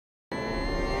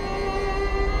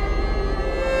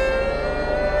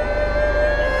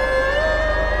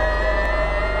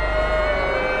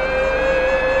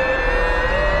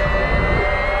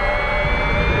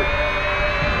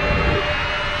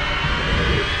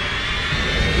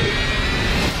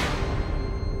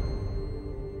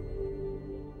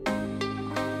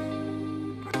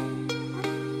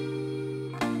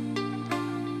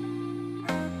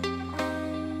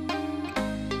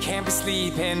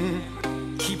sleeping,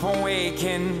 keep on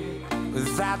waking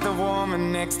without the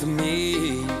woman next to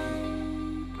me.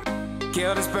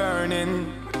 Guilt is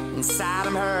burning, inside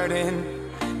I'm hurting.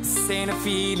 This ain't a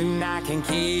feeling I can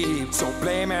keep, so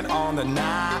blame it on the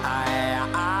night.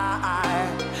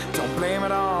 Don't blame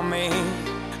it on me,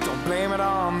 don't blame it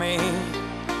on me.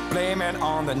 Blame it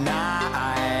on the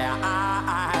night.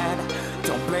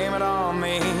 Don't blame it on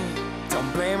me,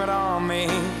 don't blame it on me.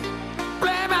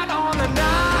 Blame it on the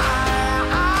night.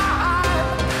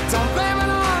 Don't blame it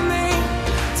on me,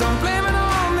 don't blame it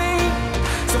on me.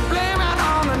 So blame it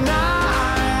on the night.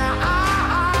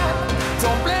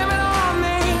 Don't blame it on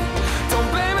me, don't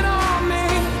blame it on me.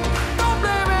 Don't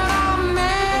blame it on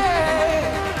me.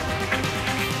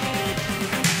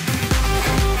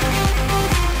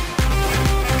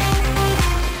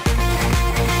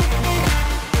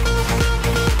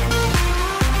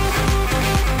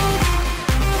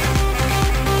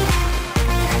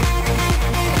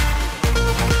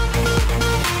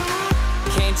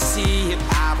 Can't you see it?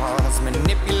 I was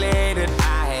manipulated. I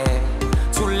had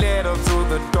too little through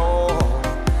the door.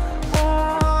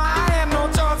 Oh, I had no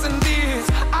choice in this.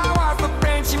 I was the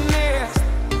friend she missed.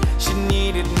 She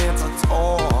needed me to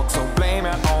talk, so blame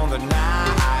it on the night.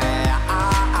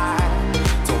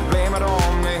 Don't blame it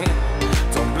on me,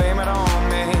 don't blame it on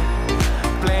me.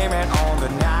 Blame it on the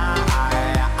night.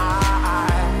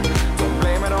 Don't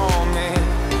blame it on me,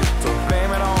 don't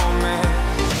blame it on me.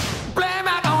 Blame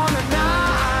it on the night.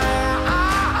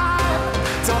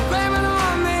 Don't blame it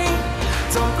on me,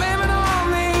 don't blame it on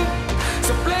me.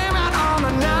 So blame it on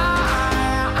the night.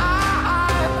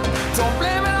 Don't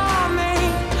blame it on me,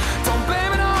 don't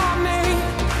blame it on me.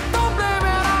 Don't blame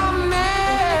it on me.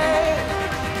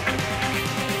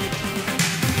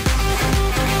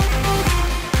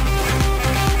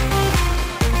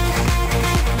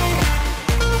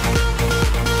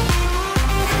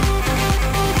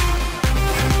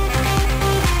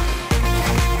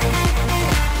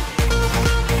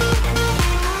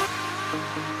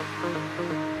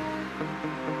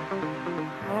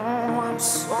 Oh, I'm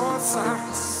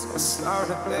so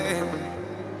sorry, baby.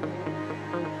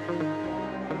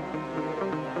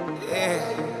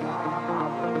 Yeah.